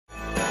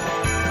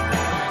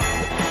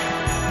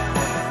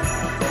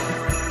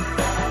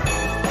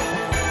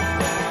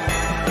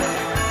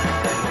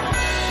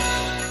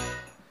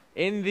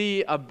In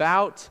the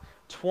about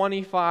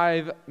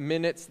 25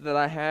 minutes that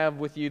I have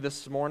with you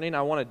this morning,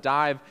 I want to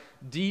dive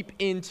deep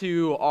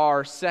into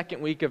our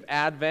second week of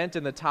Advent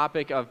and the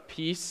topic of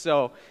peace.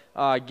 So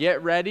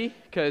get ready,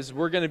 because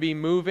we're going to be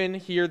moving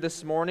here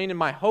this morning. And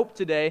my hope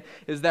today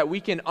is that we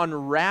can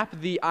unwrap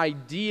the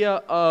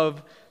idea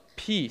of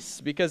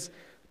peace, because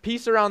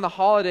peace around the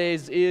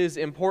holidays is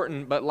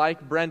important, but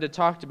like Brenda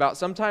talked about,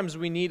 sometimes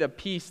we need a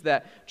peace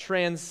that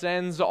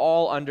transcends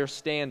all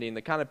understanding,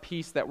 the kind of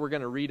peace that we're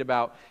going to read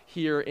about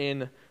here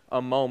in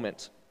a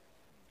moment.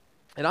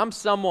 And I'm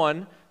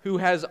someone who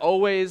has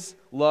always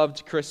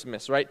loved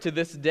Christmas, right? To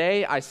this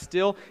day, I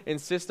still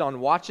insist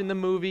on watching the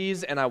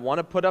movies, and I want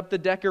to put up the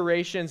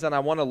decorations, and I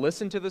want to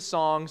listen to the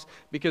songs,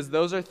 because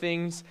those are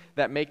things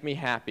that make me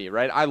happy,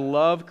 right? I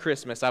love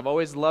Christmas. I've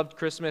always loved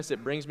Christmas.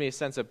 It brings me a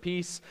sense of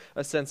peace,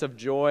 a sense of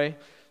joy.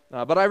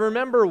 But I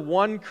remember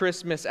one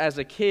Christmas as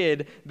a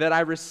kid that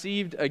I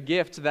received a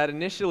gift that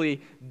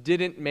initially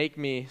didn't make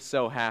me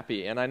so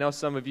happy. And I know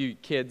some of you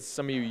kids,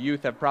 some of you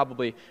youth have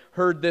probably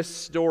heard this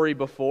story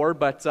before,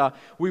 but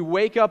we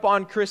wake up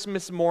on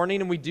Christmas morning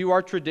and we do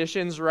our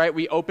traditions, right?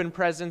 We open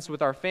presents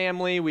with our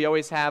family. We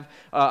always have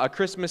a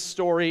Christmas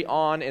story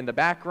on in the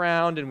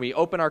background, and we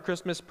open our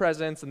Christmas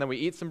presents, and then we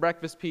eat some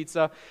breakfast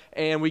pizza,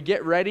 and we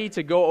get ready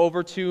to go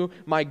over to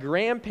my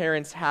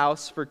grandparents'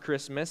 house for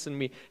Christmas, and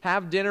we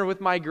have dinner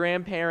with my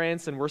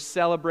grandparents, and we're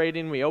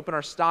celebrating. We open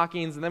our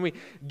stockings, and then we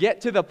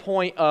get to the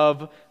point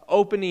of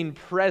opening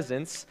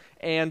presents,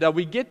 and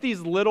we get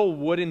these little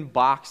wooden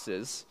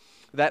boxes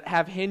that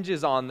have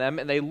hinges on them,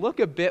 and they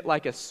look a bit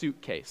like a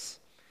suitcase.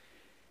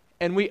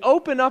 And we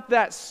open up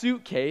that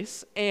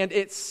suitcase, and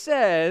it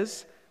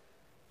says,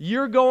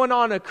 "You're going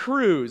on a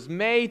cruise,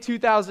 May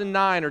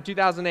 2009 or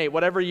 2008,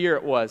 whatever year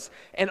it was."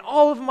 And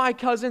all of my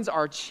cousins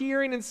are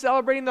cheering and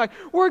celebrating. They're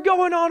like, "We're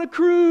going on a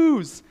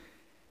cruise."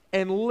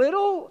 And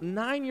little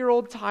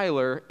 9-year-old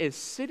Tyler is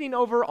sitting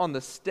over on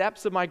the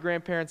steps of my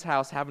grandparents'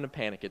 house having a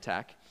panic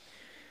attack,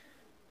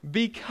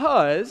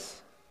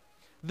 because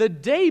the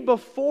day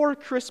before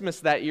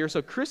Christmas that year,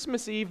 so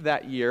Christmas Eve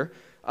that year,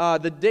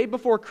 the day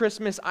before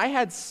Christmas, I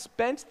had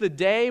spent the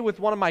day with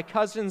one of my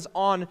cousins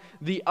on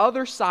the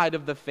other side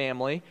of the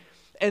family,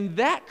 and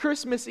that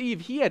Christmas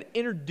Eve, he had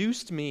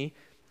introduced me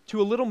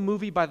to a little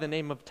movie by the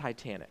name of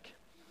Titanic.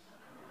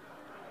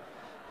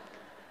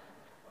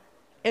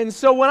 And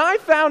so when I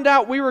found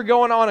out we were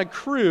going on a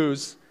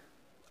cruise,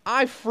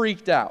 I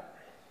freaked out.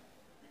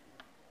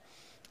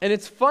 And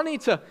it's funny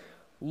to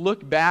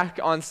look back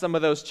on some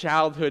of those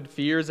childhood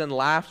fears and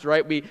laugh,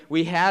 right?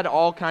 We had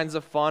all kinds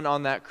of fun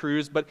on that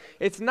cruise, but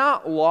it's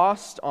not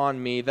lost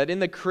on me that in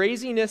the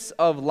craziness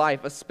of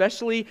life,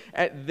 especially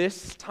at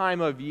this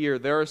time of year,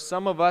 there are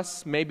some of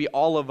us, maybe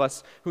all of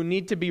us, who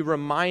need to be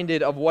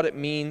reminded of what it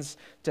means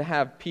to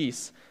have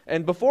peace.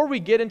 And before we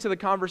get into the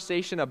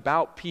conversation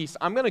about peace,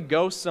 I'm going to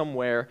go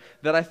somewhere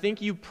that I think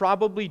you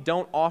probably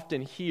don't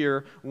often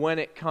hear when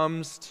it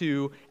comes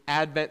to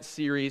Advent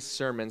series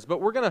sermons. But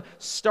we're going to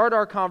start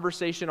our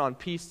conversation on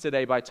peace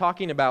today by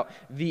talking about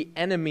the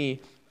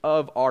enemy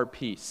of our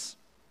peace.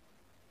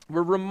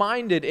 We're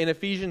reminded in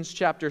Ephesians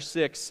chapter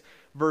 6,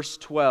 verse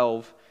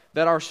 12,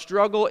 that our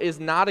struggle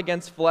is not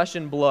against flesh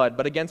and blood,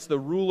 but against the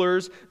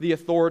rulers, the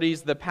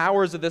authorities, the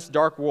powers of this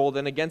dark world,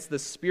 and against the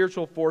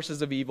spiritual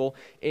forces of evil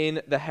in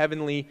the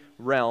heavenly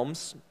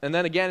realms. And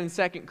then again in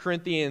 2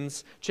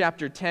 Corinthians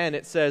chapter 10,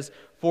 it says,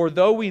 "For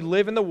though we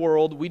live in the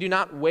world, we do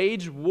not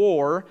wage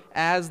war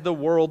as the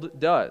world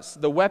does.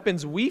 The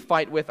weapons we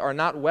fight with are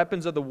not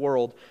weapons of the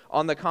world.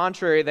 On the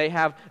contrary, they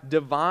have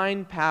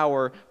divine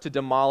power to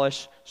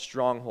demolish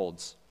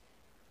strongholds."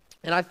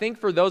 And I think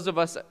for those of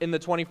us in the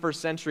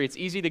 21st century, it's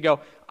easy to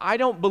go, I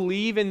don't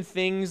believe in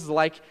things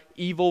like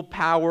evil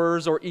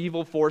powers or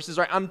evil forces,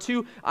 right? I'm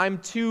too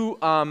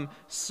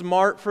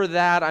smart for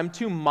that. I'm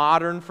too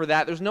modern for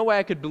that. There's no way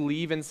I could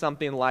believe in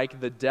something like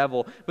the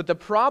devil. But the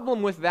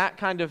problem with that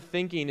kind of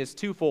thinking is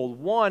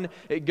twofold. One,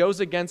 it goes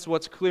against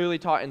what's clearly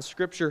taught in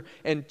Scripture.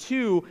 And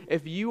two,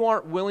 if you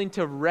aren't willing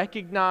to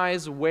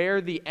recognize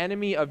where the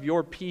enemy of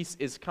your peace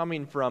is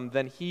coming from,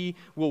 then he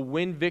will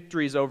win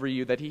victories over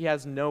you that he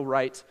has no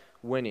right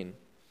winning.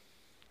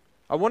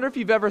 I wonder if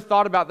you've ever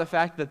thought about the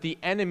fact that the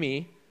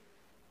enemy,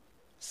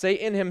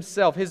 Satan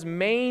himself,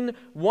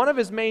 one of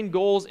his main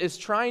goals is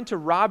trying to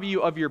rob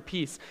you of your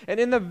peace. And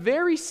in the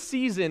very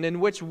season in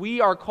which we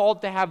are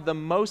called to have the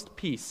most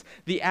peace,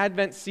 the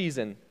Advent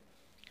season,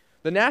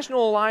 the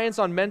National Alliance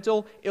on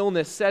Mental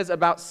Illness says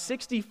about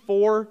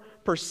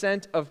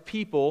 64% of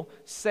people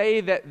say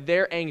that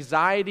their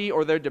anxiety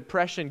or their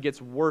depression gets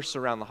worse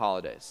around the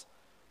holidays.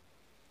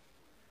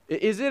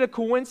 Is it a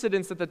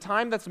coincidence that the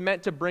time that's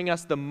meant to bring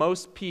us the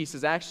most peace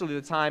is actually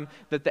the time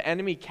that the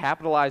enemy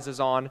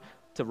capitalizes on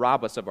to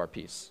rob us of our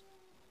peace?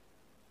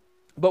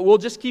 But we'll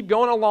just keep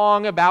going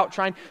along about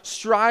trying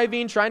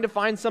to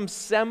find some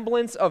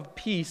semblance of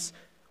peace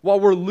while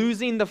we're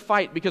losing the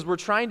fight because we're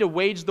trying to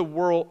wage the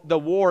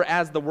war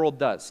as the world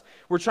does.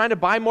 We're trying to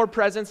buy more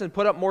presents and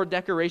put up more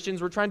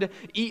decorations. We're trying to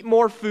eat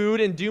more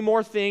food and do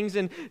more things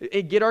and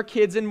get our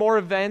kids in more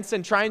events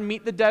and try and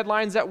meet the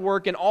deadlines at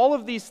work. And all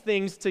of these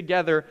things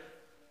together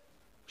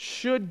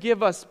should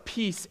give us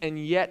peace, and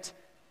yet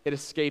it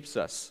escapes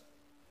us.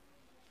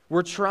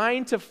 We're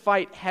trying to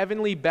fight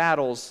heavenly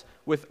battles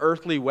with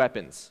earthly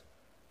weapons.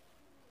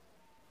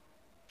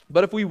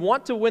 But if we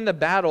want to win the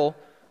battle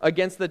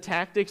against the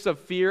tactics of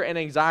fear and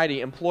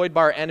anxiety employed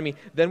by our enemy,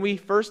 then we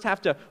first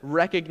have to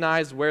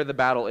recognize where the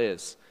battle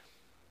is.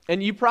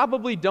 And you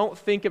probably don't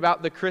think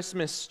about the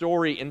Christmas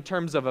story in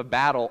terms of a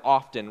battle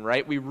often,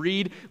 right? We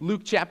read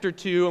Luke chapter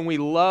 2 and we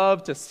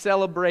love to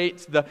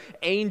celebrate the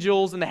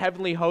angels and the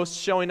heavenly hosts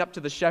showing up to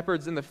the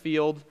shepherds in the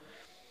field.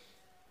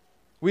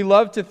 We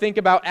love to think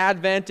about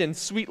Advent and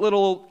sweet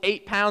little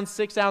 8-pound,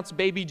 6-ounce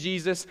baby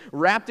Jesus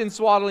wrapped in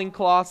swaddling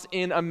cloths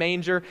in a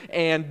manger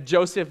and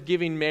Joseph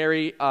giving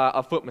Mary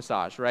a foot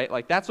massage, right?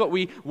 Like that's what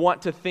we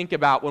want to think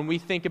about when we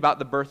think about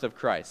the birth of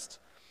Christ.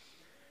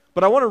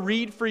 But I want to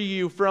read for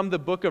you from the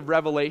book of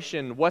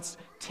Revelation what's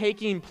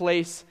taking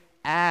place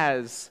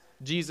as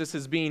Jesus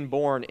is being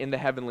born in the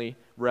heavenly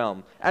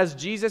realm. As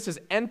Jesus is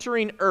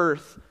entering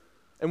earth,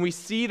 and we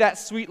see that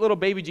sweet little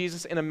baby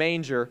Jesus in a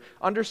manger,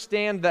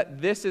 understand that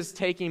this is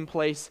taking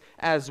place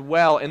as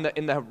well in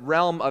the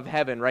realm of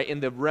heaven, right? In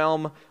the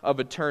realm of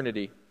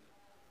eternity.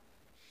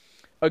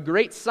 A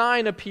great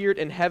sign appeared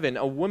in heaven,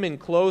 a woman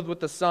clothed with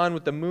the sun,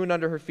 with the moon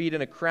under her feet,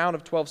 and a crown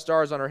of 12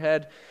 stars on her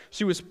head.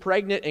 She was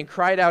pregnant and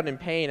cried out in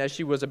pain as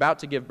she was about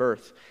to give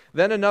birth.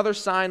 Then another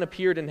sign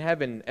appeared in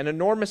heaven, an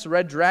enormous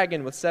red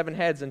dragon with 7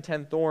 heads and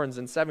 10 thorns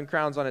and 7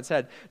 crowns on its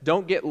head.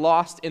 Don't get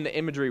lost in the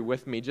imagery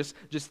with me. Just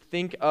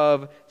think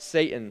of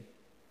Satan.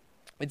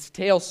 Its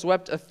tail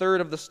swept a third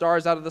of the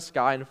stars out of the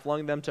sky and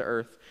flung them to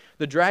earth.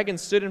 The dragon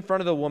stood in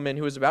front of the woman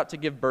who was about to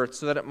give birth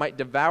so that it might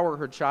devour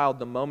her child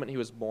the moment he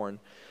was born.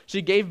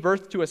 She gave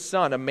birth to a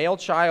son, a male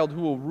child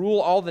who will rule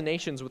all the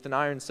nations with an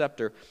iron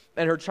scepter,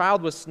 and her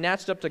child was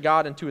snatched up to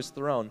God and to his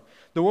throne.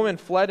 The woman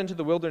fled into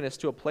the wilderness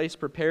to a place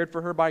prepared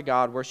for her by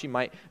God where she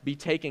might be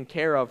taken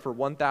care of for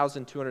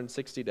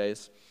 1,260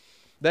 days.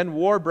 Then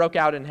war broke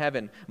out in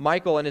heaven.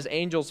 Michael and his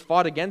angels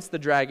fought against the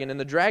dragon, and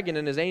the dragon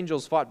and his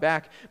angels fought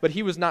back, but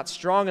he was not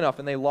strong enough,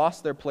 and they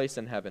lost their place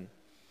in heaven.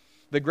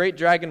 The great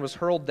dragon was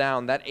hurled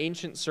down, that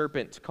ancient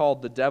serpent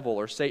called the devil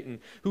or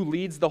Satan, who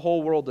leads the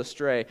whole world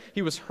astray.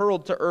 He was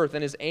hurled to earth,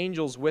 and his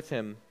angels with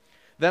him.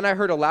 Then I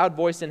heard a loud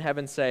voice in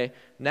heaven say,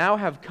 "Now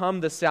have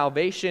come the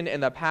salvation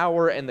and the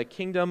power and the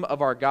kingdom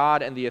of our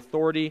God and the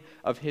authority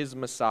of his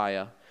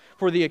Messiah.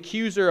 For the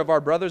accuser of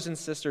our brothers and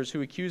sisters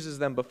who accuses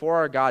them before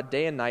our God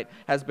day and night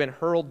has been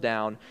hurled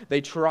down.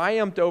 They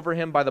triumphed over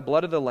him by the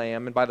blood of the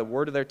Lamb and by the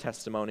word of their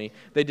testimony.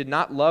 They did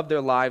not love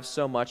their lives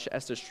so much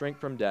as to shrink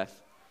from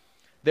death.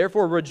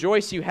 Therefore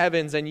rejoice, you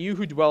heavens, and you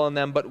who dwell in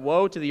them, but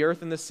woe to the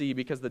earth and the sea,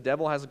 because the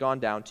devil has gone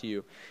down to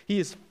you. He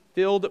is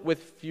filled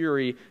with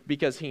fury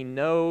because he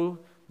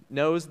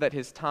knows that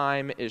his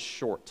time is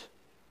short."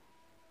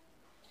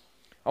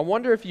 I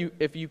wonder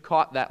if you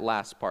caught that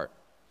last part.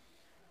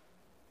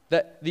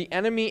 That the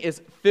enemy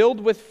is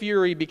filled with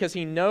fury because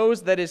he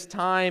knows that his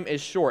time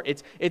is short.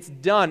 It's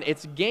done.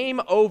 It's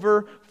game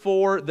over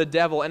for the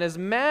devil. And as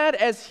mad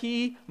as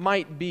he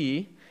might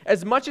be,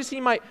 as much as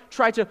he might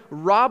try to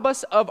rob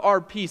us of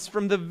our peace,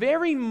 from the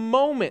very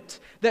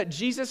moment that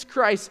Jesus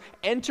Christ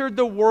entered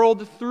the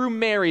world through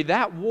Mary,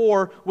 that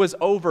war was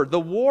over. The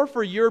war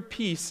for your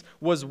peace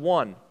was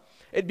won.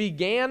 It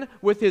began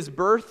with his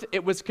birth,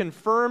 it was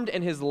confirmed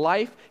in his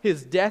life,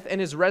 his death,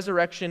 and his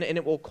resurrection, and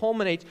it will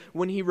culminate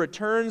when he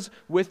returns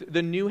with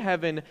the new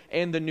heaven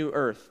and the new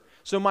earth.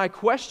 So my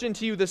question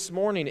to you this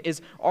morning is,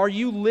 are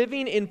you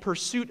living in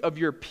pursuit of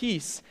your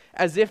peace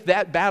as if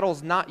that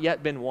battle's not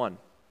yet been won?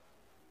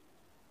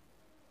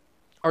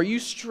 Are you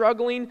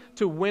struggling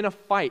to win a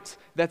fight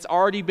that's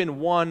already been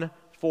won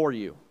for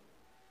you?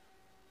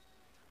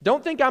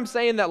 Don't think I'm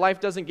saying that life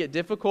doesn't get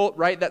difficult,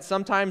 right? That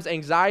sometimes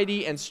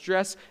anxiety and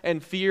stress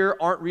and fear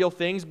aren't real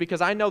things,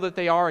 because I know that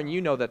they are and you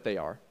know that they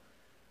are.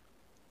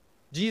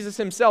 Jesus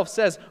himself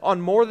says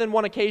on more than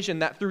one occasion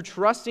that through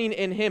trusting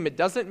in him, it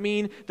doesn't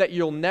mean that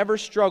you'll never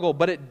struggle,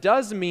 but it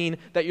does mean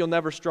that you'll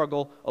never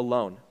struggle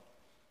alone.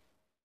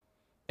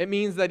 It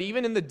means that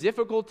even in the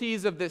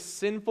difficulties of this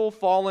sinful,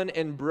 fallen,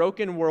 and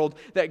broken world,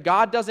 that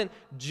God doesn't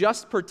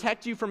just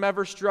protect you from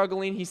ever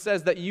struggling. He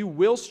says that you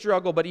will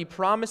struggle, but he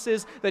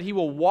promises that he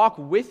will walk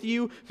with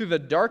you through the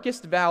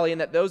darkest valley,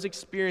 and that those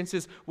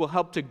experiences will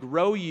help to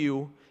grow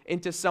you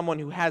into someone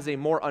who has a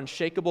more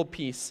unshakable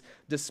peace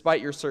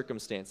despite your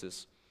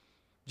circumstances.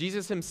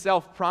 Jesus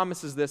himself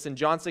promises this in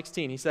John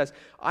 16. He says,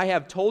 "I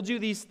have told you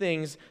these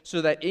things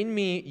so that in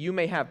me you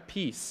may have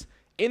peace.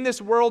 In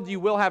this world you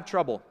will have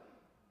trouble.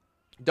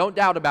 Don't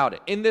doubt about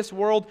it. In this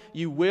world,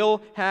 you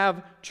will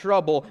have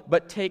trouble,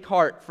 but take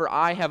heart, for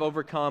I have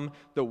overcome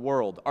the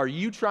world." Are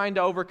you trying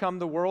to overcome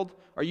the world?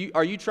 Are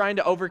you trying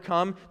to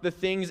overcome the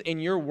things in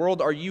your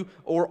world?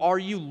 Or are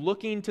you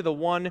looking to the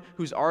one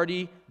who's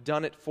already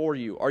done it for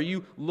you? Are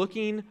you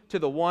looking to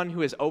the one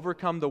who has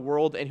overcome the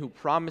world and who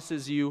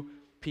promises you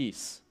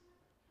peace?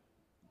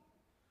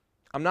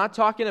 I'm not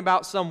talking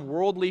about some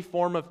worldly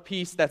form of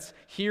peace that's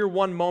here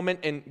one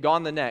moment and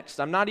gone the next.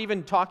 I'm not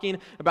even talking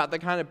about the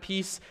kind of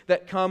peace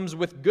that comes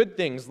with good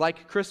things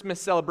like Christmas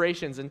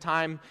celebrations and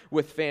time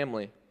with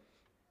family.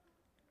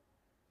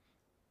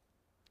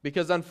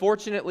 Because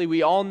unfortunately,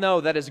 we all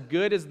know that as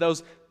good as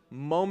those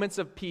moments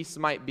of peace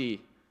might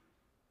be,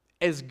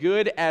 as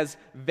good as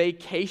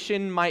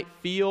vacation might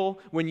feel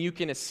when you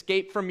can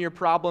escape from your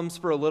problems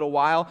for a little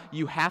while,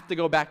 you have to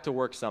go back to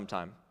work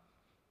sometime.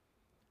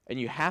 And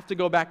you have to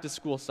go back to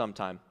school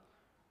sometime.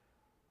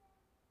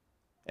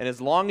 And as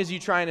long as you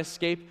try and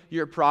escape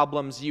your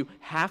problems, you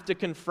have to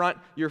confront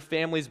your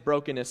family's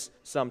brokenness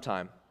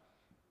sometime.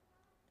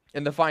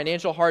 And the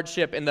financial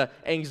hardship and the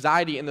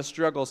anxiety and the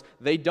struggles,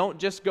 they don't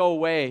just go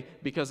away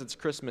because it's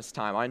Christmas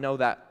time. I know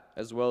that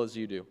as well as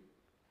you do.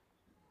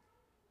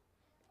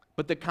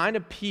 But the kind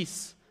of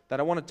peace that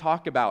I want to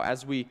talk about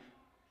as we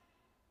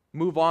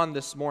move on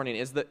this morning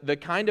is the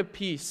kind of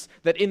peace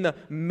that in the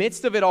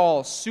midst of it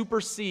all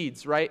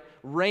supersedes, right?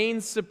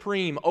 Reigns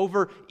supreme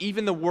over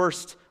even the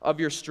worst of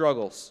your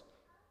struggles,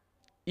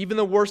 even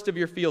the worst of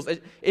your fears.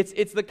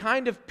 It's the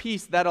kind of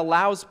peace that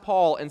allows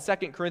Paul in 2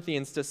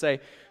 Corinthians to say,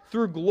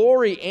 through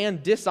glory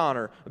and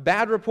dishonor,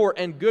 bad report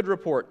and good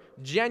report,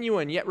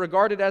 genuine yet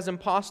regarded as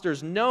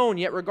impostors, known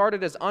yet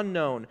regarded as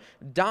unknown,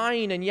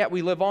 dying and yet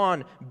we live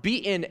on,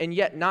 beaten and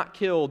yet not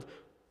killed,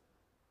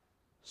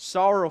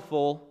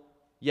 sorrowful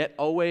yet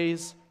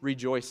always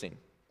rejoicing,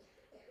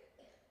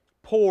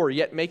 poor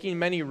yet making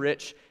many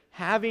rich,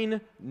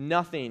 having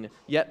nothing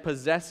yet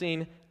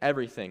possessing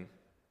everything.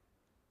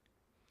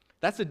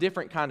 That's a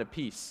different kind of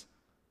peace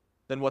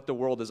than what the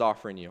world is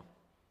offering you.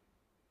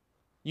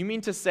 You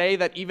mean to say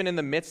that even in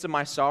the midst of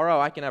my sorrow,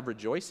 I can have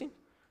rejoicing?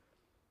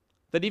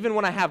 That even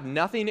when I have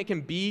nothing, it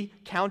can be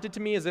counted to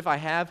me as if I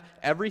have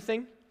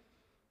everything?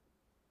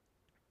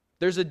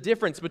 There's a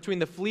difference between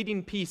the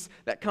fleeting peace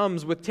that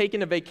comes with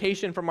taking a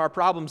vacation from our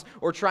problems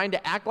or trying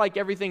to act like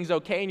everything's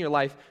okay in your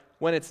life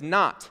when it's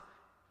not,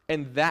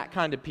 and that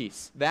kind of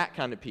peace, that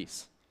kind of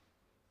peace.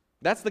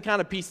 That's the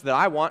kind of peace that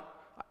I want.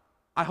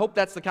 I hope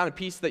that's the kind of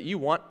peace that you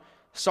want.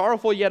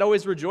 Sorrowful yet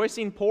always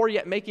rejoicing, poor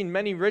yet making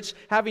many rich,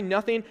 having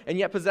nothing and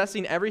yet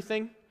possessing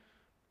everything.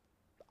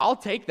 I'll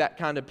take that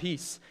kind of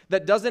peace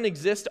that doesn't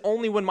exist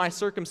only when my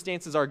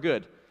circumstances are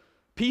good.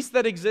 Peace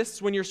that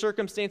exists when your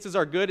circumstances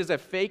are good is a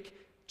fake,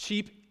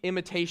 cheap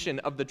imitation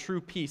of the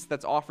true peace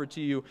that's offered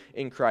to you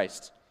in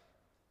Christ.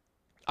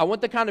 I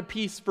want the kind of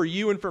peace for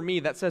you and for me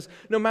that says,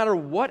 no matter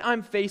what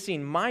I'm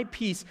facing, my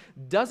peace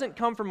doesn't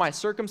come from my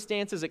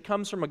circumstances, it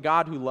comes from a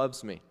God who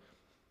loves me,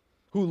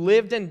 who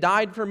lived and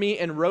died for me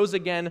and rose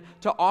again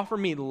to offer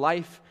me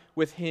life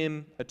with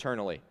Him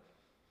eternally.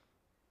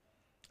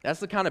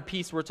 That's the kind of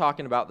peace we're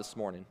talking about this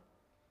morning.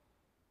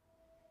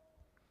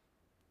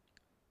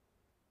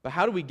 But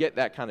how do we get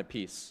that kind of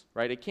peace,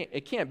 right?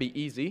 It can't be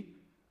easy.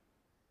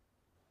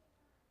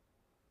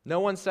 No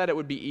one said it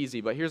would be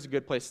easy, but here's a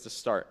good place to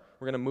start.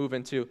 We're going to move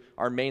into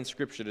our main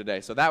scripture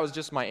today. So that was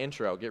just my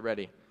intro. Get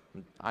ready.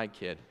 I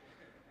kid.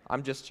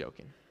 I'm just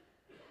joking.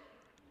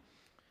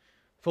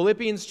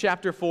 Philippians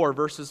chapter 4,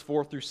 verses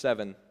 4 through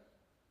 7.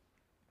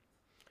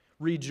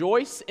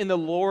 Rejoice in the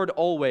Lord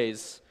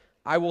always.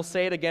 I will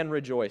say it again,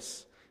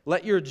 rejoice.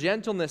 Let your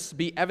gentleness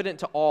be evident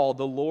to all.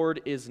 The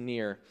Lord is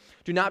near.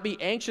 Do not be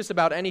anxious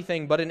about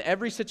anything, but in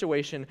every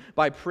situation,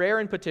 by prayer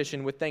and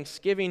petition, with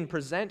thanksgiving,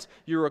 present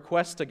your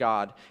requests to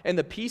God. And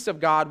the peace of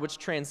God, which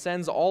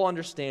transcends all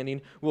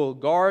understanding, will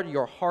guard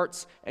your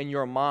hearts and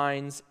your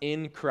minds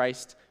in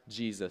Christ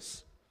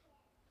Jesus.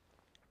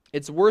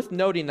 It's worth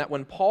noting that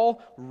when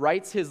Paul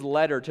writes his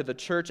letter to the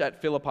church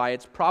at Philippi,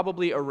 it's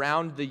probably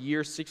around the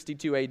year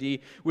 62 AD,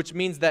 which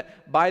means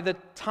that by the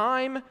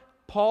time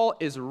Paul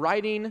is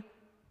writing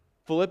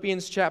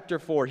Philippians chapter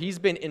 4, he's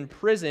been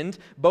imprisoned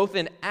both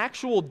in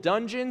actual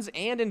dungeons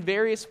and in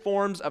various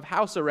forms of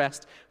house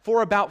arrest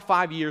for about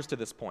 5 years to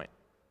this point.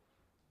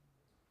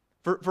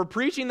 For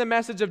preaching the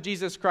message of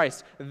Jesus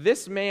Christ,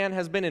 this man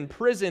has been in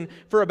prison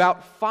for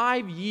about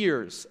 5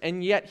 years,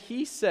 and yet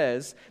he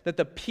says that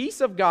the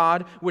peace of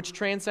God, which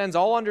transcends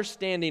all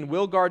understanding,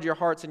 will guard your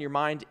hearts and your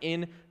mind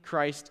in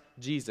Christ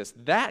Jesus.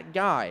 That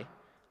guy,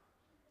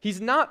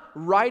 he's not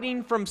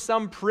writing from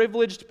some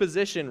privileged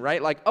position,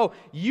 right? Like, oh,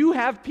 you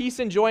have peace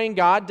and joy in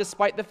God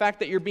despite the fact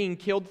that you're being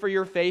killed for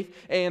your faith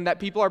and that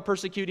people are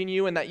persecuting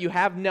you and that you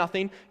have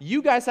nothing.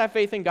 You guys have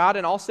faith in God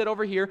and I'll sit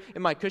over here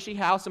in my cushy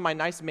house in my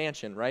nice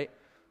mansion, right?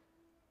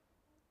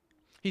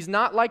 He's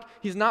not like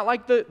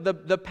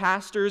the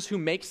pastors who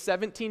make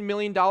 $17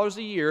 million a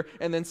year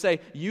and then say,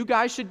 you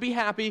guys should be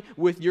happy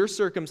with your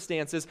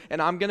circumstances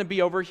and I'm going to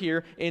be over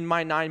here in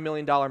my $9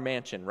 million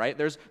mansion, right?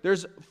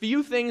 There's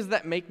few things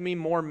that make me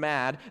more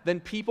mad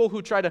than people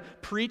who try to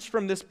preach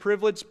from this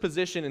privileged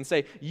position and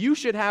say, you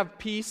should have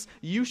peace,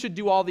 you should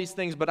do all these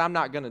things, but I'm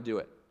not going to do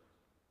it.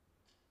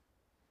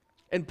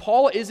 And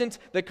Paul isn't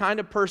the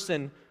kind of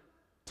person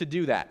to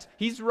do that.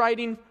 He's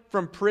writing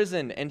from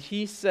prison and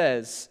he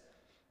says,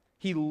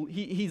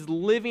 He's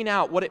living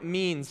out what it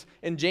means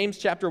in James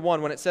chapter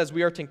 1 when it says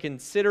we are to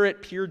consider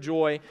it pure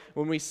joy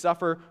when we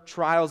suffer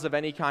trials of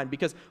any kind.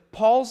 Because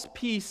Paul's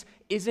peace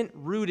isn't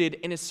rooted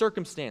in his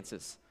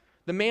circumstances.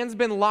 The man's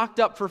been locked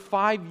up for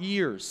 5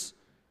 years.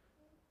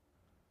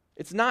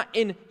 It's not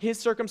in his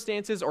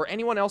circumstances or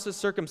anyone else's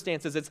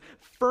circumstances. It's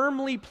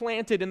firmly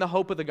planted in the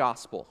hope of the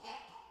gospel.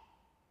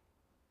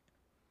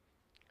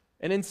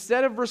 And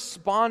instead of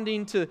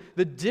responding to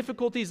the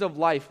difficulties of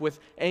life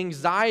with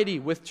anxiety,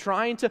 with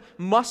trying to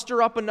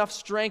muster up enough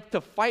strength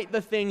to fight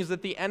the things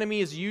that the enemy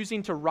is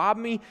using to rob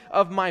me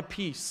of my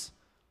peace,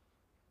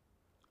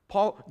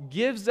 Paul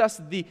gives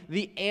us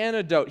the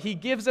antidote. He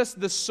gives us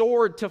the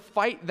sword to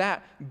fight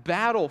that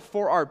battle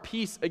for our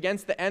peace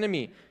against the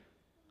enemy.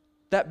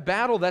 That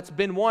battle that's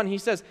been won. He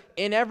says,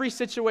 in every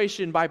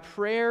situation, by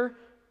prayer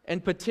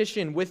and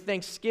petition, with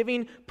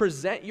thanksgiving,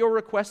 present your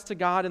requests to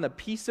God, and the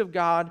peace of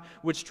God,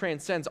 which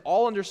transcends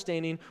all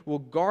understanding, will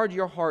guard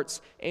your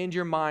hearts and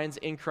your minds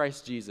in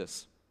Christ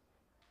Jesus.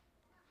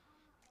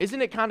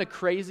 Isn't it kind of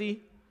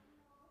crazy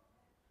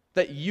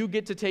that you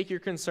get to take your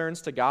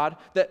concerns to God?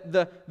 That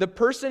the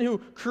person who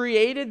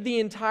created the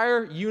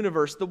entire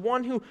universe, the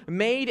one who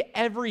made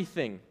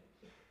everything,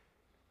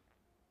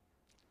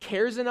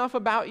 cares enough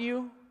about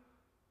you,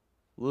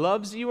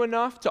 loves you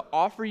enough to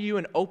offer you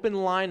an open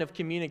line of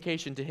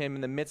communication to him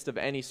in the midst of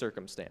any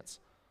circumstance.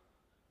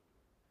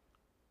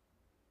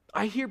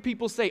 I hear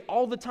people say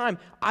all the time,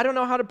 I don't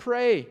know how to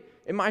pray.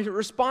 And my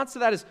response to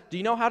that is, do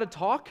you know how to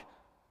talk?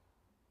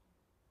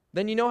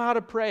 Then you know how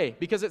to pray.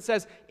 Because it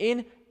says,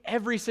 in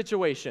every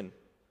situation,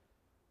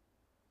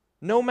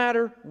 no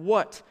matter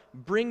what,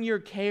 bring your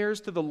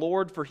cares to the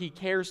Lord, for he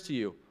cares to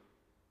you,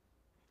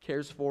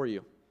 cares for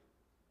you.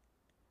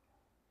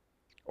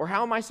 Or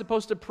how am I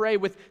supposed to pray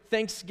with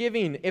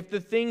thanksgiving if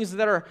the things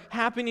that are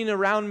happening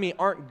around me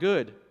aren't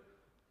good?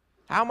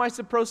 How am I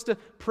supposed to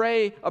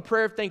pray a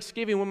prayer of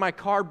thanksgiving when my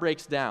car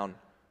breaks down?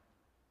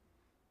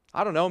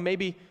 I don't know,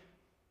 maybe,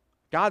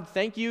 God,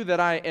 thank you that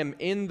I am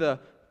in the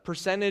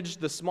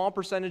small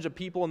percentage of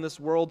people in this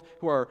world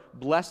who are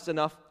blessed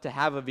enough to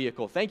have a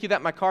vehicle. Thank you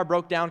that my car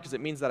broke down because it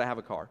means that I have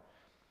a car.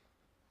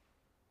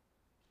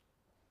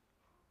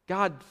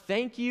 God,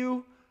 thank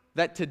you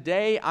that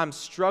today I'm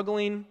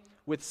struggling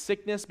with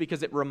sickness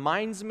because it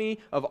reminds me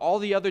of all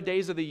the other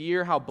days of the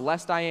year how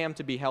blessed I am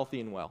to be healthy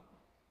and well.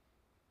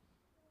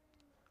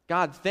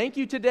 God, thank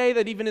you today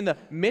that even in the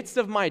midst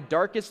of my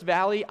darkest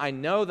valley, I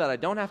know that I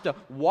don't have to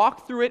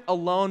walk through it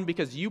alone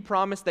because you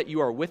promised that you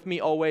are with me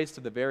always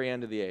to the very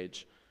end of the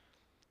age.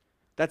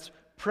 That's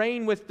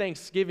praying with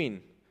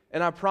thanksgiving.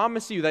 And I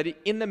promise you that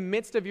in the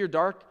midst of your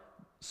dark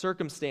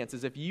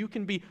circumstances, if you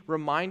can be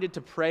reminded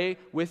to pray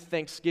with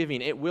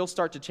thanksgiving, it will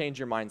start to change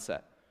your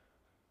mindset.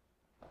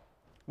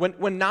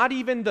 When not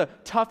even the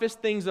toughest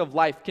things of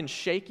life can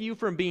shake you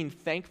from being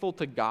thankful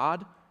to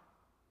God,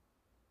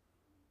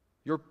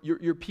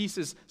 your peace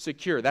is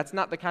secure. That's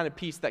not the kind of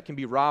peace that can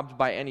be robbed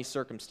by any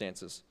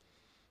circumstances.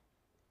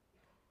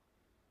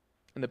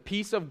 And the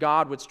peace of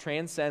God, which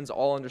transcends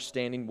all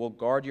understanding, will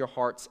guard your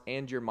hearts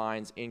and your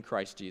minds in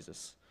Christ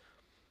Jesus.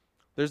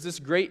 There's this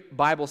great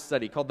Bible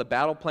study called the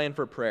Battle Plan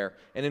for Prayer.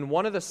 And in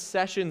one of the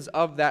sessions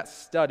of that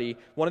study,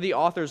 one of the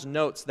authors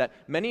notes that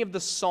many of the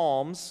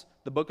Psalms,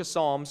 the book of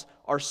Psalms,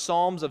 are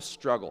psalms of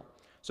struggle.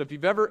 So if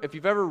you've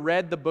ever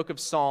read the book of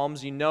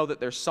Psalms, you know that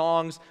they're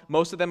songs.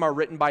 Most of them are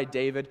written by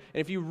David. And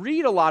if you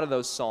read a lot of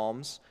those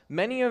psalms,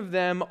 many of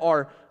them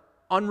are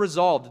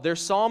unresolved. They're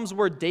psalms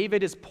where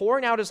David is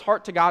pouring out his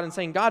heart to God and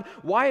saying, God,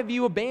 why have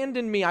you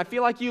abandoned me? I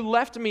feel like you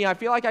left me. I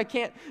feel like I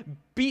can't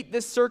beat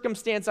this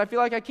circumstance. I feel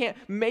like I can't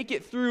make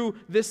it through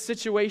this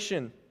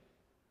situation.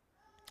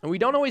 And we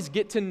don't always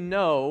get to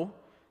know,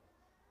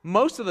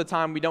 most of the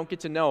time we don't get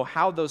to know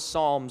how those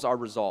psalms are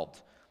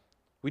resolved.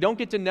 We don't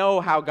get to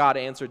know how God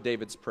answered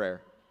David's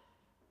prayer.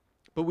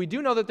 But we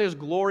do know that there's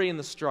glory in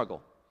the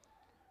struggle.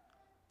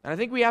 And I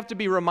think we have to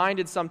be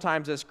reminded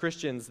sometimes as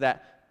Christians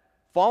that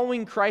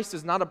following Christ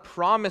is not a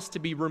promise to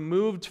be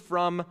removed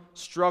from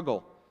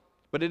struggle,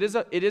 but it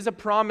is a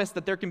promise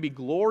that there can be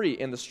glory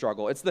in the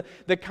struggle. It's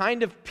the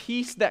kind of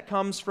peace that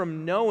comes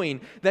from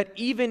knowing that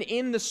even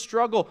in the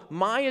struggle,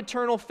 my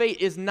eternal fate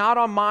is not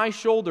on my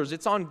shoulders,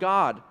 it's on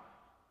God.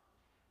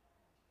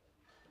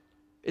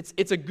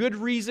 It's a good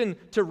reason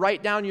to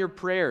write down your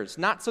prayers,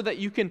 not so that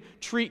you can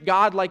treat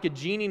God like a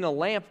genie in a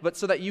lamp, but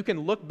so that you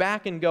can look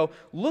back and go,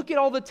 look at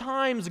all the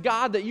times,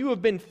 God, that you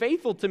have been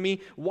faithful to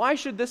me. Why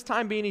should this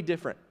time be any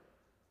different?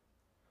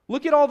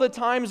 Look at all the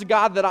times,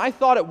 God, that I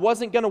thought it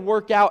wasn't going to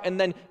work out, and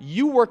then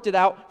you worked it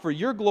out for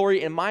your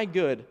glory and my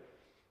good.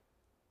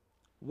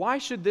 Why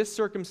should this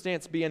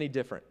circumstance be any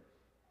different?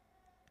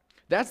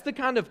 That's the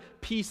kind of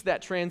peace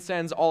that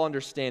transcends all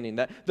understanding,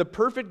 that the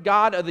perfect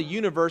God of the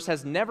universe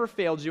has never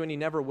failed you and he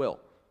never will.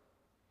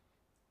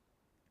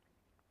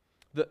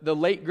 The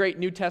late, great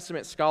New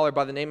Testament scholar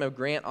by the name of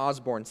Grant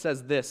Osborne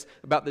says this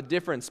about the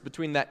difference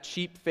between that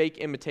cheap, fake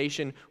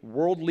imitation,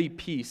 worldly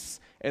peace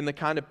and the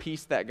kind of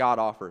peace that God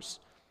offers.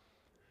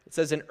 It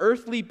says, an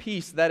earthly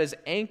peace that is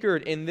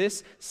anchored in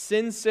this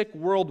sin-sick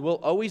world will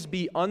always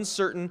be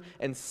uncertain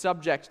and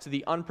subject to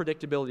the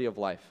unpredictability of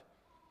life.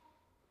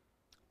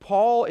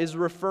 Paul is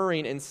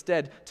referring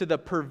instead to the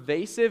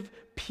pervasive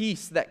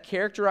peace that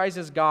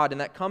characterizes God and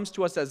that comes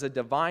to us as a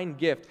divine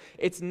gift.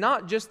 It's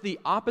not just the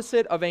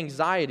opposite of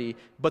anxiety,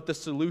 but the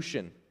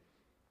solution.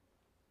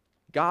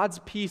 God's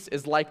peace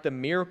is like the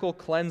miracle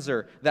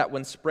cleanser that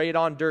when sprayed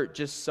on dirt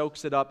just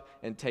soaks it up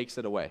and takes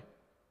it away.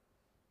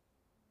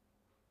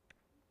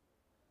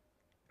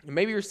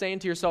 Maybe you're saying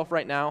to yourself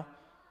right now,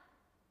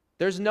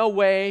 there's no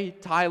way,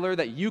 Tyler,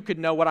 that you could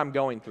know what I'm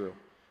going through.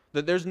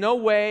 That there's no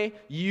way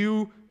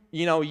you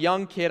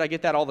young kid, I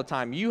get that all the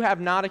time. You have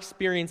not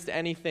experienced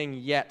anything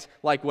yet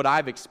like what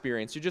I've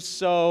experienced. You're just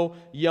so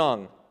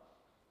young.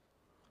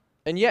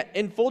 And yet,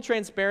 in full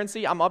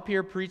transparency, I'm up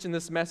here preaching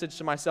this message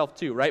to myself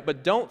too, right?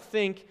 But don't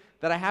think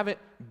that I haven't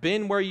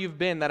been where you've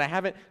been, that I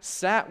haven't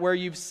sat where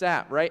you've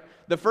sat, right?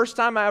 The first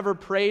time I ever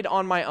prayed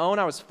on my own,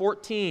 I was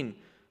 14.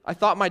 I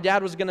thought my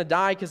dad was going to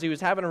die because he was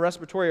having a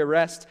respiratory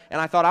arrest,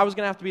 and I thought I was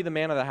going to have to be the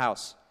man of the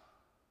house.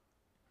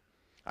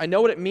 I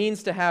know what it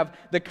means to have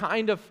the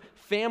kind of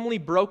family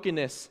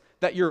brokenness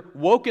that you're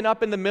woken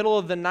up in the middle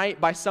of the night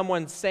by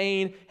someone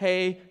saying,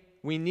 hey,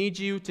 we need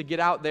you to get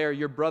out there.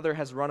 Your brother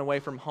has run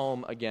away from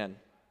home again.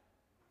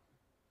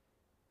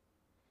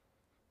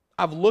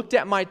 I've looked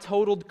at my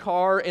totaled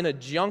car in a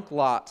junk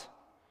lot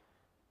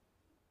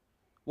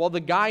while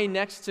the guy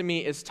next to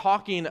me is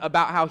talking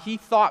about how he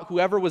thought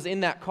whoever was in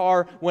that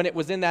car when it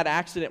was in that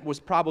accident was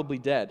probably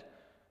dead.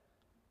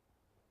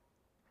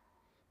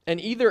 And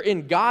either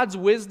in God's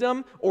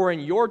wisdom or in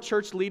your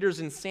church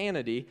leader's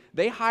insanity,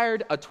 they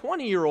hired a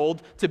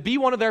 20-year-old to be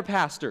one of their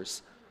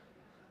pastors.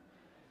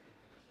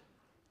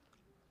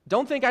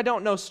 Don't think I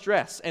don't know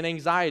stress and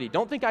anxiety.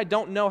 Don't think I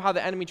don't know how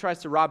the enemy tries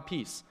to rob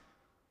peace.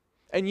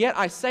 And yet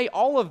I say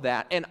all of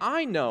that, and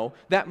I know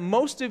that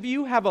most of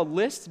you have a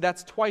list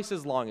that's twice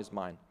as long as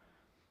mine.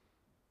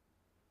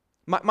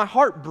 My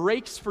heart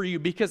breaks for you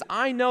because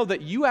I know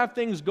that you have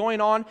things going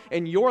on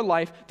in your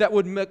life that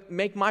would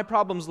make my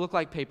problems look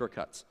like paper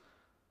cuts.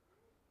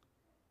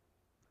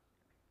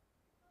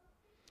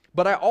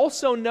 But I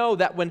also know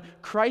that when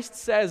Christ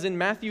says in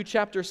Matthew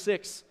chapter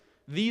 6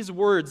 these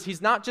words,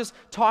 he's not just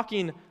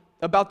talking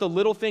about the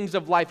little things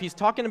of life. He's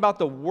talking about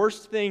the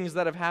worst things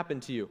that have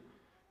happened to you.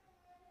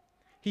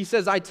 He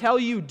says, I tell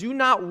you, do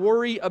not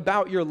worry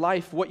about your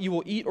life, what you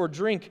will eat or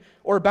drink,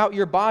 or about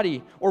your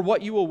body, or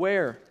what you will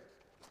wear.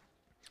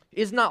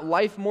 Is not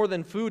life more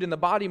than food and the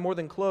body more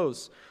than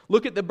clothes?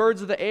 Look at the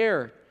birds of the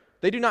air.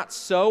 They do not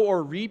sow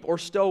or reap or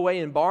stow away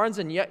in barns,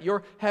 and yet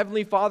your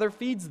heavenly Father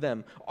feeds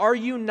them. Are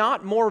you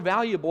not more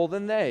valuable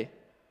than they?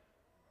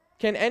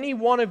 Can any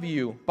one of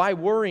you, by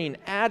worrying,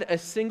 add a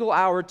single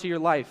hour to your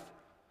life?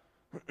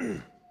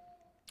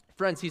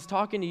 Friends, he's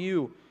talking to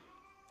you,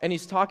 and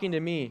he's talking to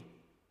me.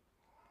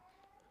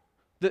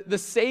 The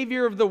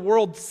Savior of the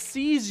world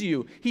sees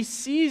you. He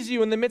sees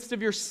you in the midst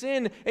of your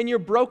sin and your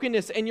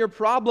brokenness and your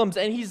problems,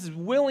 and he's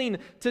willing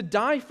to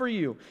die for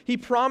you. He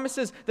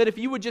promises that if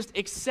you would just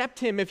accept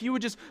him, if you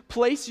would just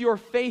place your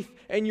faith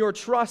and your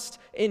trust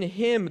in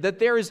him, that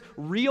there is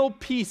real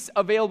peace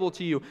available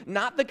to you.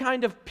 Not the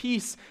kind of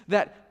peace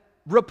that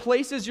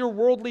replaces your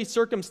worldly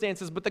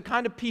circumstances, but the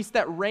kind of peace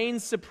that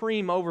reigns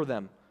supreme over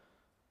them.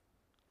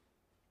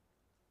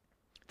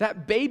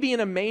 That baby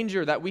in a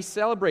manger that we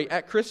celebrate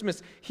at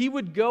Christmas, he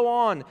would go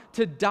on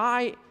to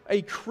die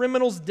a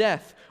criminal's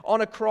death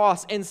on a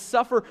cross and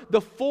suffer the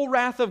full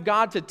wrath of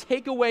God to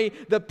take away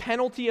the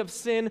penalty of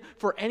sin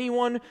for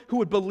anyone who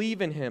would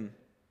believe in him.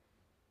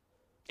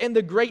 And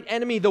the great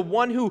enemy, the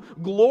one who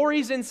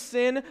glories in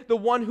sin, the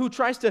one who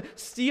tries to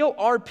steal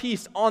our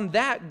peace, on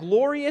that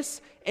glorious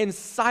and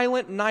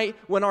silent night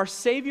when our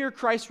Savior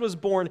Christ was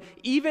born,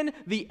 even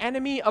the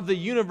enemy of the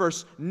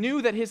universe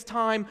knew that his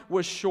time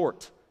was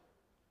short.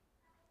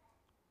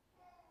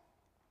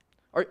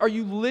 Are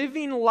you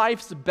living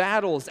life's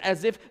battles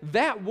as if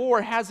that war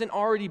hasn't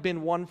already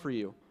been won for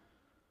you?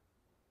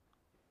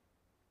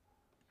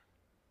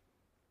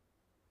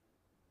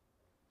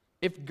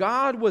 If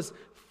God was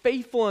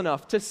faithful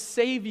enough to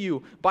save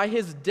you by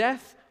his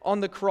death on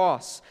the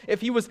cross,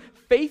 if he was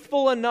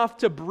faithful enough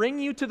to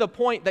bring you to the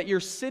point that you're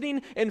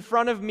sitting in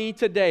front of me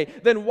today,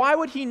 then why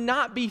would he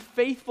not be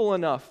faithful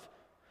enough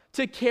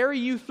to carry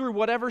you through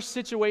whatever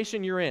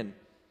situation you're in?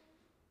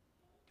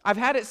 I've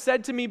had it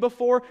said to me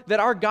before that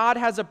our God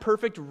has a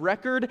perfect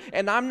record,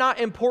 and I'm not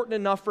important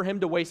enough for him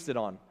to waste it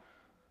on.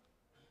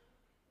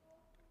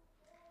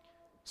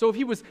 So if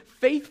he was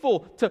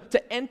faithful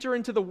to enter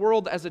into the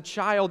world as a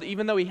child,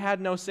 even though he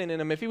had no sin in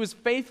him, if he was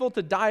faithful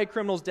to die a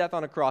criminal's death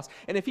on a cross,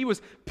 and if he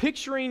was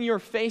picturing your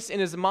face in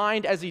his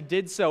mind as he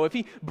did so, if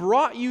he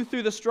brought you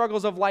through the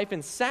struggles of life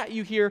and sat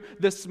you here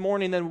this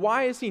morning, then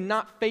why is he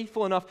not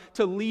faithful enough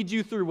to lead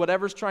you through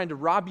whatever's trying to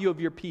rob you of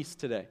your peace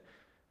today?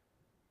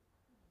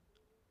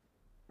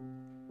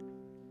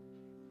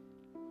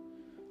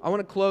 I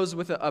want to close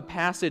with a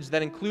passage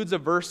that includes a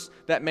verse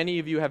that many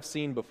of you have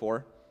seen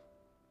before.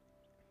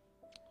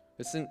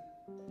 It's in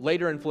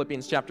Later in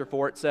Philippians chapter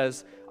 4, it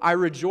says, I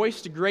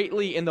rejoiced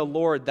greatly in the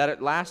Lord that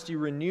at last you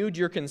renewed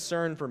your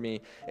concern for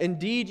me.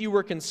 Indeed, you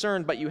were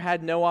concerned, but you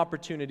had no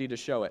opportunity to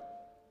show it.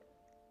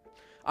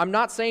 I'm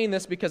not saying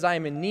this because I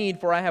am in need,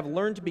 for I have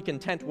learned to be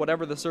content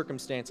whatever the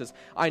circumstances.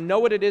 I know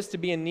what it is to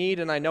be in need,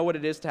 and I know what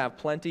it is to have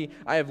plenty.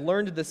 I have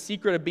learned the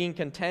secret of being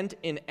content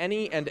in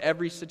any and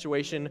every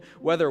situation,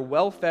 whether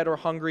well-fed or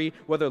hungry,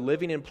 whether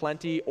living in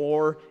plenty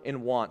or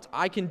in want.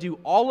 I can do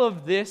all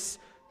of this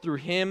through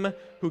him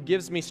who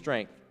gives me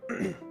strength.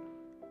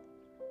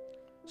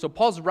 So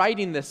Paul's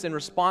writing this in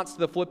response to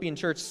the Philippian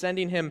church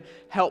sending him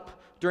help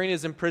during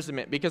his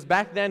imprisonment, because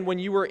back then when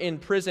you were in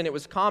prison, it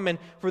was common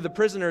for the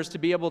prisoners to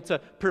be able to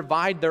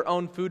provide their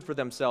own food for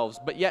themselves.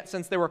 But yet,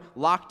 since they were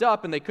locked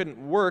up and they couldn't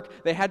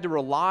work, they had to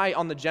rely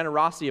on the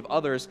generosity of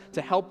others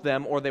to help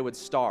them, or they would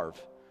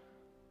starve.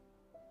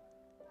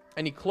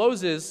 And he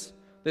closes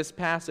this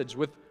passage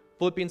with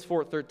Philippians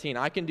 4:13.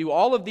 I can do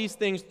all of these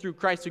things through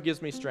Christ who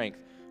gives me strength.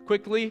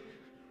 Quickly,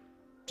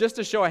 just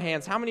to show of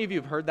hands, how many of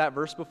you have heard that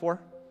verse before?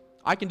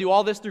 I can do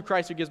all this through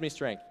Christ who gives me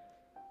strength.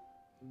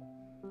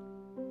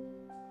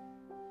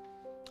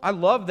 I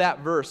love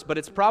that verse, but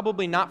it's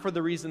probably not for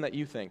the reason that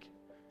you think.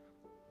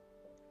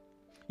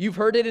 You've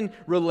heard it in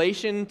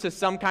relation to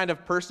some kind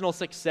of personal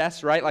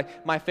success, right?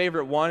 Like my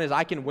favorite one is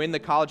I can win the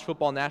college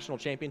football national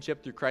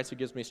championship through Christ who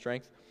gives me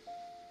strength.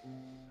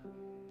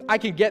 I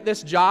can get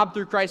this job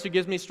through Christ who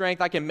gives me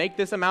strength. I can make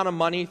this amount of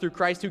money through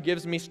Christ who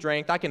gives me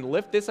strength. I can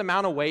lift this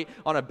amount of weight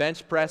on a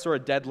bench press or a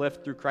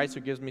deadlift through Christ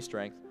who gives me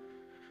strength.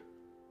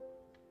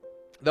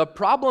 The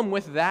problem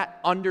with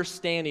that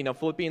understanding of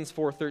Philippians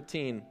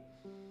 4:13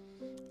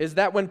 is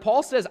that when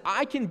Paul says,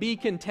 I can be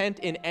content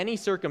in any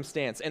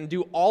circumstance and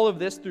do all of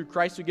this through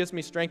Christ who gives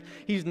me strength,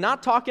 he's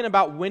not talking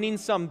about winning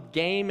some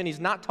game, and he's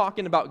not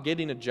talking about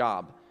getting a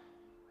job.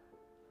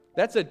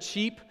 That's a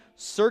cheap,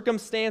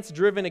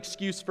 circumstance-driven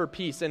excuse for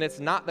peace, and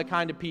it's not the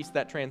kind of peace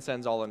that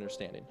transcends all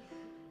understanding.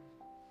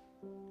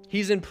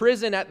 He's in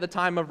prison at the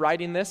time of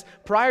writing this.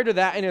 Prior to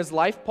that, in his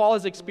life, Paul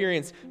has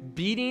experienced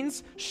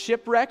beatings,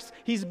 shipwrecks.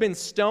 He's been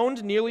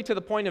stoned nearly to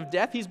the point of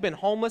death. He's been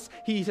homeless.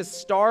 He has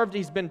starved.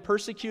 He's been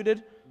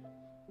persecuted.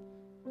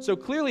 So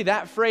clearly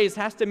that phrase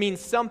has to mean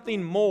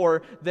something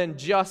more than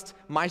just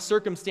my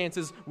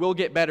circumstances will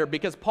get better,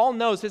 because Paul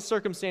knows his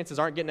circumstances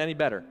aren't getting any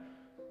better.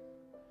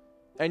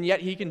 And yet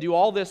he can do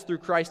all this through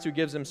Christ who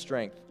gives him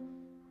strength.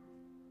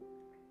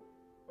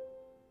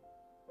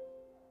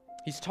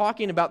 He's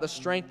talking about the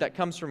strength that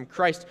comes from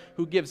Christ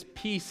who gives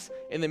peace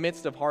in the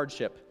midst of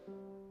hardship.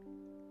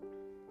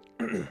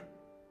 When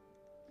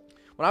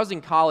I was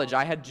in college,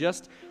 I had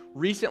just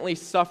recently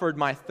suffered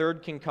my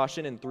third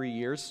concussion in 3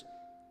 years.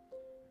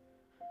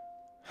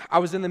 I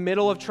was in the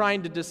middle of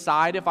trying to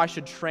decide if I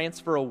should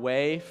transfer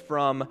away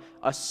from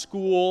a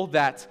school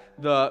that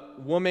the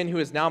woman who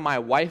is now my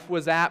wife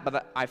was at,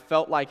 but I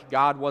felt like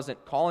God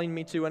wasn't calling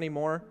me to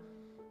anymore.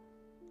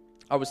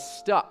 I was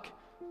stuck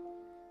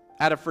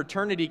at a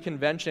fraternity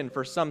convention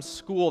for some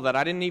school that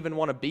I didn't even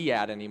want to be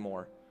at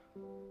anymore.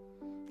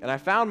 And I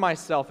found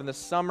myself in the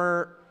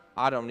summer,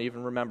 I don't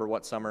even remember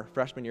what summer,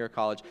 freshman year of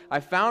college, I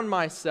found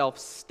myself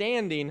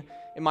standing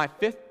in my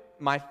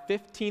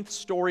 15th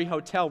story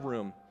hotel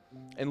room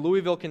in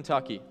Louisville,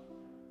 Kentucky,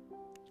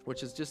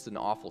 which is just an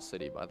awful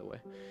city, by the way.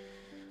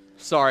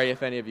 Sorry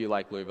if any of you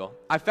like Louisville.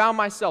 I found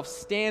myself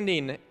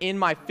standing in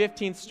my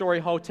 15th story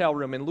hotel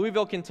room in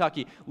Louisville,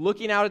 Kentucky,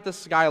 looking out at the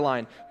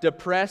skyline,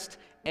 depressed,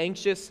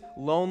 anxious,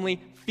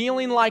 lonely,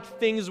 feeling like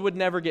things would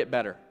never get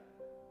better.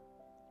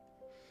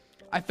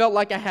 I felt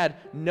like I had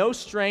no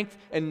strength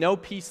and no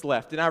peace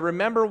left. And I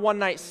remember one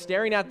night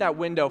staring at that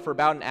window for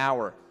about an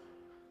hour,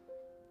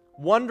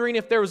 wondering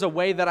if there was a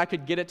way that I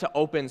could get it to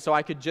open so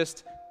I could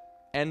just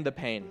end the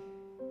pain.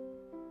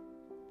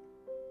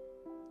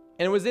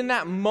 And it was in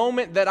that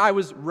moment that I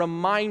was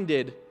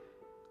reminded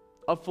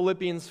of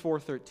Philippians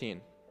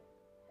 4:13.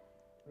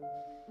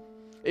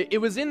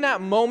 It was in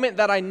that moment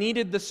that I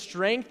needed the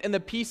strength and the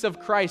peace of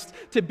Christ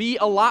to be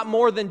a lot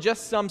more than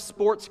just some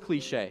sports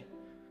cliche.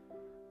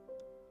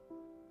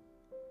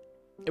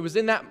 It was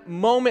in that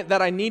moment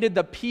that I needed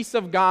the peace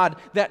of God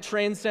that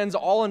transcends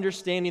all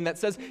understanding, that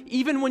says,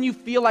 even when you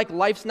feel like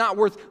life's not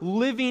worth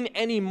living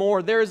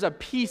anymore, there is a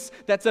peace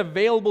that's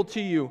available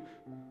to you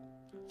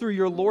through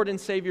your Lord and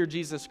Savior,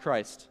 Jesus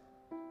Christ.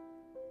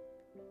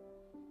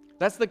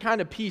 That's the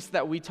kind of peace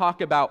that we talk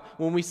about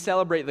when we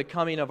celebrate the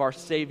coming of our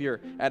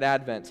Savior at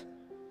Advent.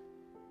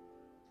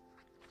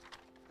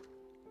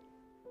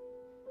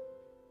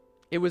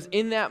 It was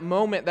in that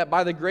moment that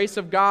by the grace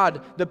of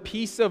God, the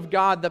peace of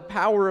God, the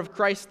power of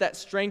Christ that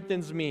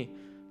strengthens me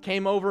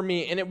came over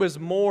me, and it was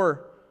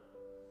more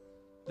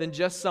than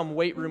just some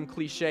weight room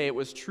cliche. It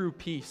was true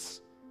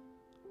peace.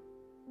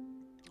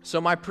 So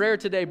my prayer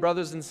today,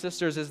 brothers and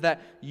sisters, is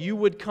that you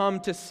would come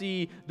to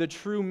see the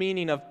true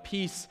meaning of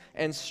peace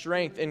and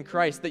strength in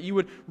Christ, that you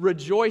would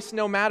rejoice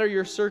no matter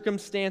your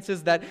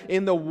circumstances, that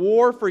in the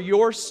war for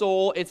your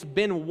soul, it's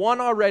been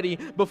won already.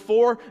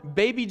 Before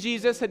baby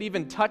Jesus had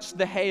even touched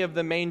the hay of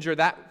the manger,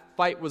 that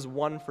fight was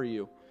won for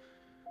you.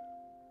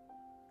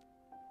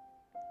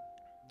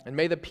 And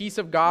may the peace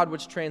of God,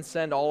 which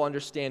transcends all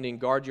understanding,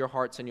 guard your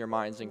hearts and your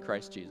minds in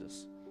Christ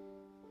Jesus.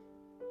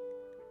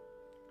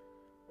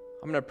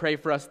 I'm going to pray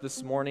for us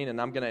this morning,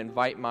 and I'm going to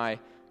invite my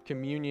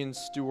communion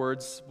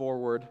stewards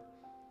forward.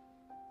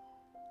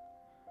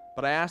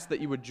 But I ask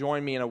that you would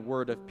join me in a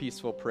word of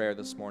peaceful prayer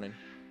this morning.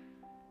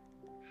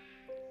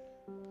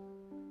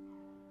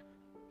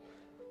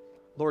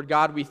 Lord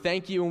God, we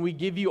thank you and we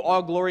give you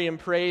all glory and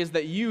praise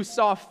that you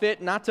saw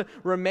fit not to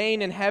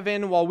remain in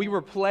heaven while we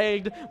were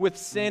plagued with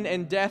sin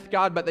and death,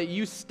 God, but that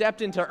you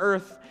stepped into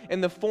earth in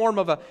the form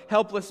of a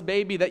helpless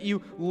baby, that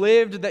you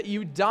lived, that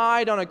you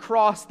died on a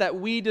cross that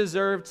we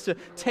deserved to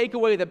take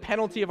away the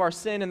penalty of our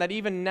sin, and that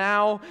even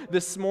now,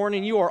 this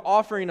morning, you are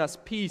offering us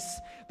peace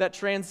that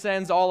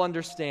transcends all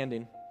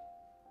understanding.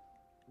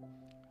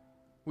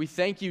 We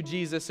thank you,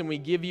 Jesus, and we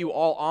give you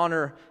all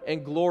honor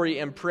and glory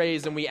and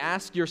praise, and we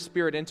ask your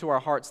Spirit into our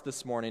hearts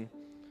this morning.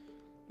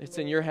 It's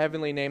in your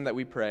heavenly name that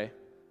we pray.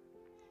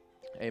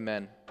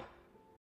 Amen.